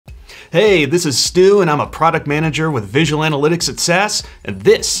Hey, this is Stu, and I'm a product manager with Visual Analytics at SAS, and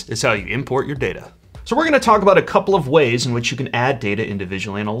this is how you import your data. So we're going to talk about a couple of ways in which you can add data into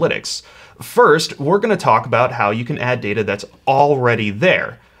Visual Analytics. First, we're going to talk about how you can add data that's already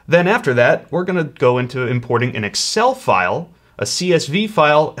there. Then after that, we're going to go into importing an Excel file, a CSV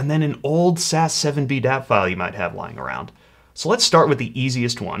file, and then an old SAS 7B DAP file you might have lying around. So let's start with the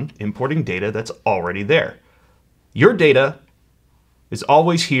easiest one, importing data that's already there. Your data is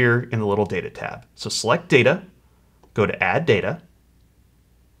always here in the little Data tab. So select Data, go to Add Data.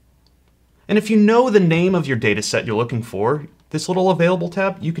 And if you know the name of your data set you're looking for, this little Available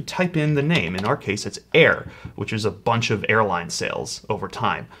tab, you could type in the name. In our case, it's Air, which is a bunch of airline sales over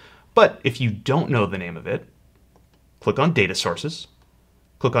time. But if you don't know the name of it, click on Data Sources,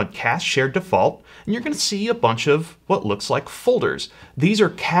 click on Cast Shared Default, and you're going to see a bunch of what looks like folders. These are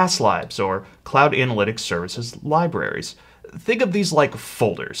CAS libs, or Cloud Analytics Services libraries. Think of these like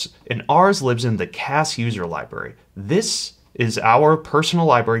folders, and ours lives in the CAS user library. This is our personal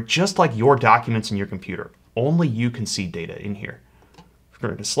library, just like your documents in your computer. Only you can see data in here. We're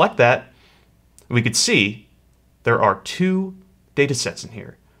going to select that. We could see there are two data sets in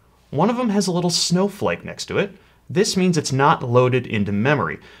here. One of them has a little snowflake next to it. This means it's not loaded into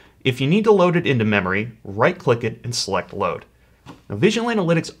memory. If you need to load it into memory, right-click it and select Load. Now, Visual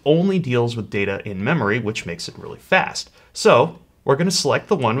Analytics only deals with data in memory, which makes it really fast. So we're going to select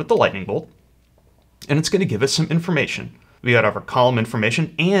the one with the lightning bolt, and it's going to give us some information. We got our column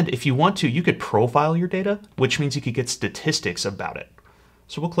information, and if you want to, you could profile your data, which means you could get statistics about it.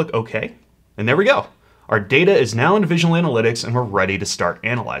 So we'll click OK, and there we go. Our data is now in Visual Analytics, and we're ready to start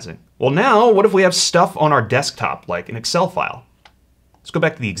analyzing. Well, now, what if we have stuff on our desktop, like an Excel file? Let's go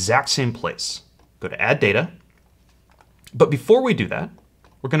back to the exact same place. Go to Add Data. But before we do that,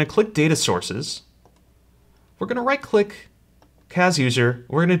 we're going to click Data Sources. We're going to right-click CAS User.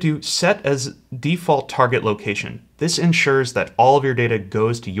 We're going to do Set as Default Target Location. This ensures that all of your data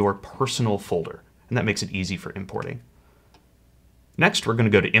goes to your personal folder, and that makes it easy for importing. Next, we're going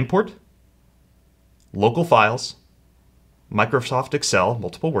to go to Import, Local Files, Microsoft Excel,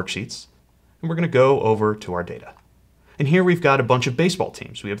 multiple worksheets, and we're going to go over to our data. And here we've got a bunch of baseball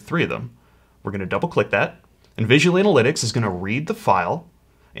teams. We have 3 of them. We're going to double-click that, and Visual Analytics is going to read the file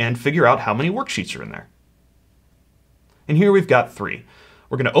and figure out how many worksheets are in there. And here we've got 3.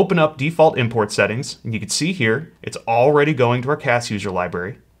 We're going to open up default import settings, and you can see here it's already going to our CAS user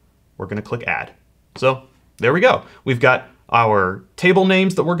library. We're going to click Add. So there we go. We've got our table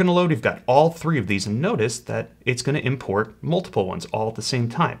names that we're going to load. We've got all 3 of these, and notice that it's going to import multiple ones all at the same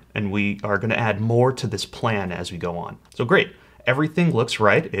time. And we are going to add more to this plan as we go on. So great. Everything looks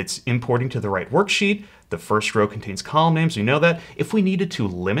right. It's importing to the right worksheet. The first row contains column names. We know that. If we needed to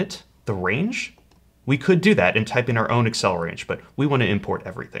limit the range, we could do that and type in our own Excel range, but we want to import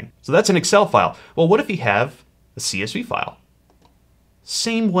everything. So that's an Excel file. Well, what if you have a CSV file?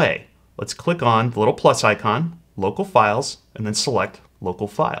 Same way. Let's click on the little plus icon, Local Files, and then select Local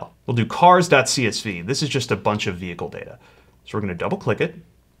File. We'll do cars.csv. This is just a bunch of vehicle data. So we're going to double click it,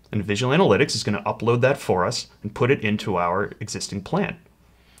 and Visual Analytics is going to upload that for us and put it into our existing plan.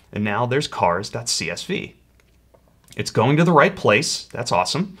 And now there's cars.csv. It's going to the right place. That's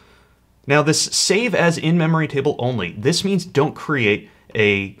awesome. Now this save as in-memory table only, this means don't create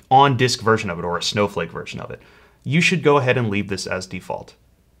a on-disk version of it or a snowflake version of it. You should go ahead and leave this as default.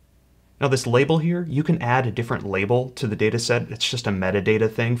 Now this label here, you can add a different label to the data set. It's just a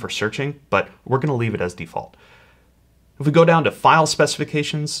metadata thing for searching, but we're going to leave it as default. If we go down to file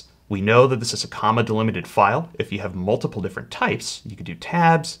specifications, we know that this is a comma delimited file. If you have multiple different types, you could do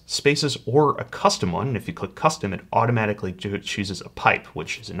tabs, spaces, or a custom one. And if you click custom, it automatically chooses a pipe,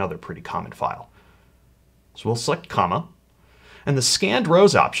 which is another pretty common file. So we'll select comma. And the scanned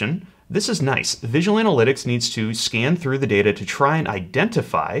rows option, this is nice. Visual Analytics needs to scan through the data to try and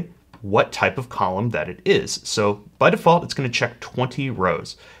identify what type of column that it is. So by default, it's going to check 20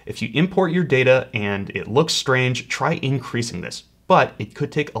 rows. If you import your data and it looks strange, try increasing this. But it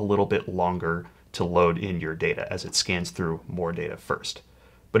could take a little bit longer to load in your data as it scans through more data first.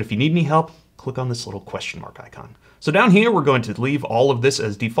 But if you need any help, click on this little question mark icon. So down here, we're going to leave all of this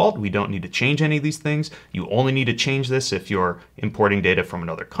as default. We don't need to change any of these things. You only need to change this if you're importing data from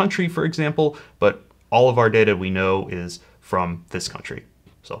another country, for example, but all of our data we know is from this country.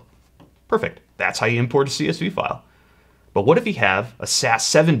 So perfect. That's how you import a CSV file. But what if you have a SAS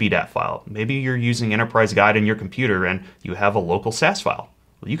 7B DAP file? Maybe you're using Enterprise Guide in your computer and you have a local SAS file.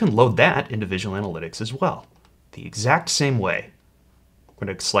 Well, you can load that into Visual Analytics as well. The exact same way. We're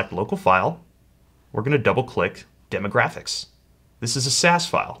going to select Local File. We're going to double click Demographics. This is a SAS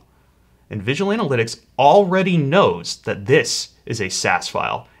file. And Visual Analytics already knows that this is a SAS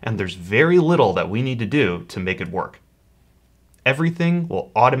file, and there's very little that we need to do to make it work. Everything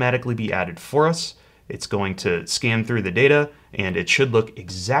will automatically be added for us. It's going to scan through the data, and it should look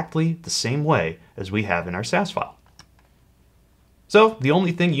exactly the same way as we have in our SAS file. So the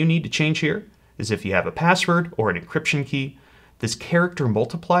only thing you need to change here is if you have a password or an encryption key. This character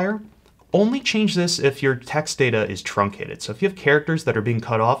multiplier, only change this if your text data is truncated. So if you have characters that are being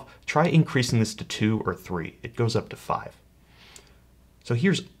cut off, try increasing this to 2 or 3. It goes up to 5. So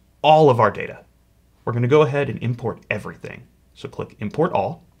here's all of our data. We're going to go ahead and import everything. So click Import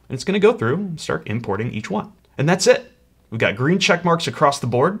All, and it's going to go through and start importing each one. And that's it. We've got green check marks across the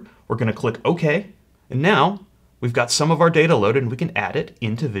board. We're going to click OK. And now we've got some of our data loaded, and we can add it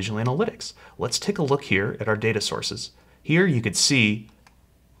into Visual Analytics. Let's take a look here at our data sources. Here you could see,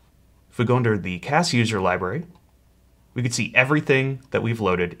 if we go under the SAS user library, we could see everything that we've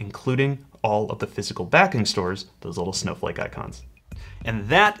loaded, including all of the physical backing stores, those little snowflake icons. And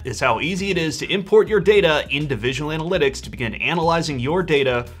that is how easy it is to import your data into Visual Analytics to begin analyzing your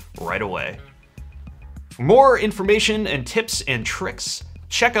data right away. For more information and tips and tricks,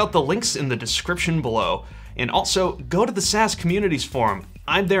 check out the links in the description below. And also, go to the SAS Communities Forum.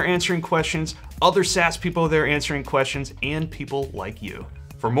 I'm there answering questions, other SAS people are there answering questions, and people like you.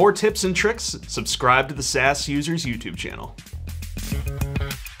 For more tips and tricks, subscribe to the SAS Users YouTube channel.